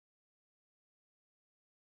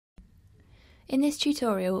In this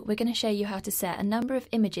tutorial, we're going to show you how to set a number of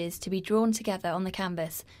images to be drawn together on the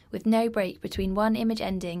canvas with no break between one image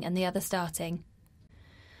ending and the other starting.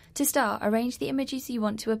 To start, arrange the images you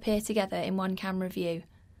want to appear together in one camera view.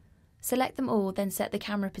 Select them all, then set the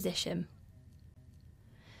camera position.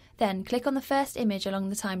 Then click on the first image along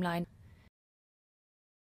the timeline.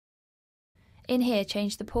 In here,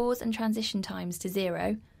 change the pause and transition times to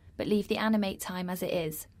 0, but leave the animate time as it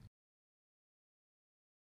is.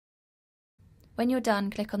 When you're done,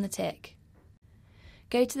 click on the tick.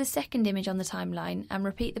 Go to the second image on the timeline and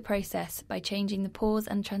repeat the process by changing the pause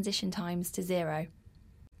and transition times to 0.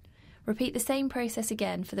 Repeat the same process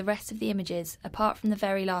again for the rest of the images, apart from the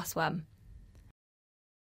very last one.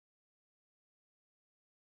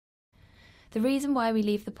 The reason why we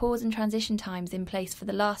leave the pause and transition times in place for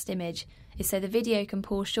the last image is so the video can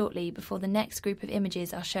pause shortly before the next group of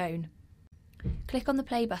images are shown. Click on the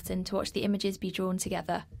play button to watch the images be drawn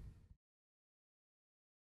together.